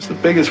The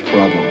biggest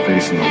problem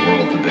facing the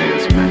world today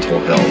is mental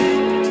health.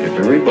 If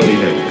everybody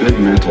had good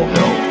mental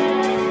health,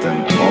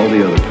 then all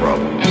the other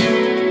problems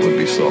would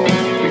be solved.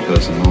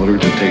 Because in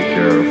order to take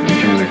care of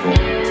mechanical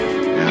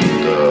and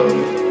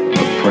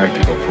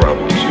practical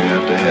problems, you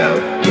have to have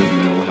good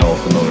mental health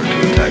in order to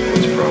attack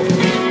those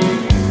problems.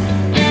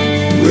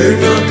 We're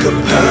not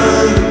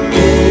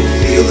compatible,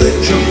 feeling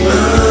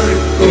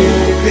dramatical,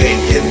 pain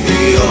can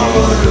be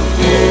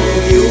audible.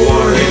 You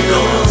are an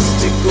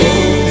obstacle,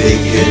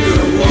 thinking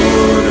I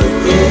wanna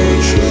go.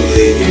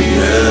 Truly you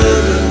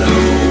never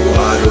know,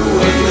 why do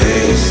I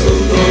lay so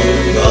low?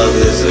 Love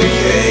is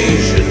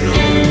occasional,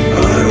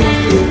 I don't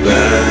feel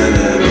bad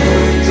at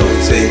all.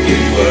 Don't take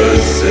it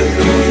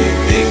personal, you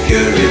think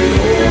you're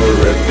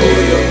ignorable.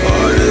 Your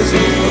heart is a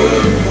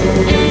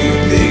wormhole, you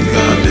think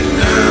I'm an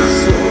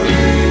asshole.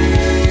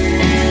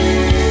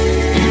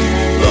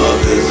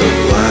 Love is a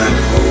black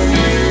hole.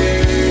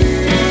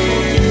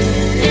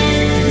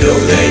 Know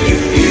that you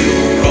feel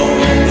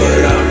wrong, but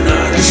I'm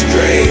not a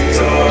straight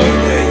dog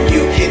that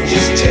you can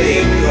just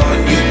take on.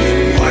 You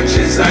can watch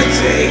as I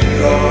take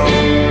off.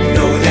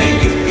 Know that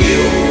you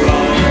feel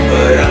wrong,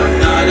 but I'm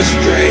not a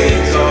straight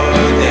dog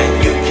that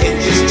you can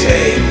just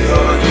take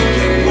on. You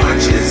can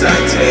watch as I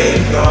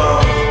take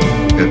off.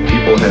 If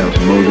people have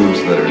motives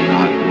that are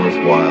not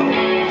worthwhile,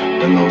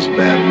 then those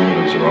bad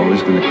motives are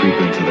always going to creep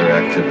into their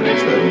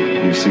activities.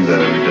 You see that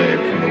every day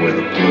from the way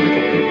the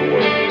political people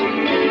work.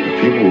 If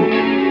people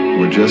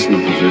were just in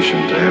a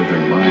position to have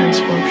their minds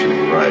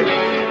functioning right,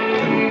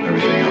 then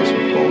everything else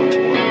would fall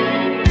into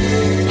line.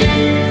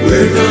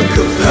 We're not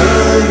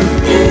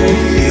compatible,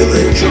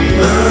 feeling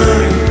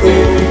dramatical,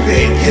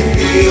 pain can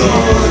be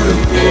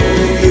audible.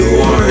 You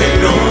are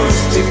an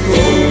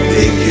obstacle,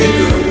 thinking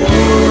I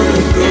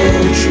wanna go.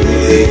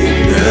 Truly you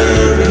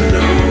never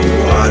know,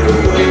 why do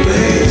I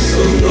lay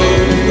so low?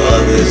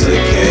 Love is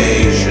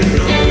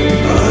occasional,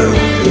 I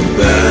don't feel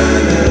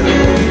bad at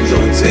all.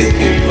 Don't take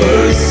it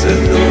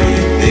personal,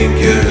 you think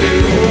you're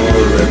an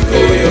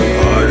oracle. Your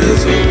heart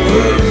is a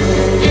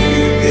wormhole,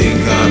 you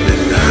think I'm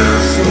an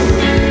asshole.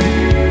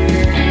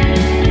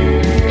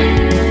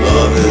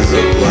 Love is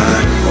a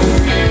black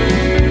hole.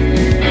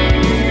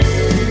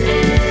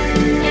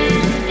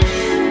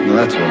 Now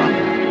that's what I'm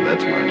doing.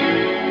 That's my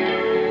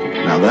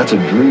dream. Now that's a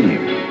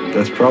dream.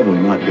 That's probably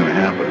not going to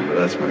happen, but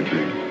that's my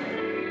dream.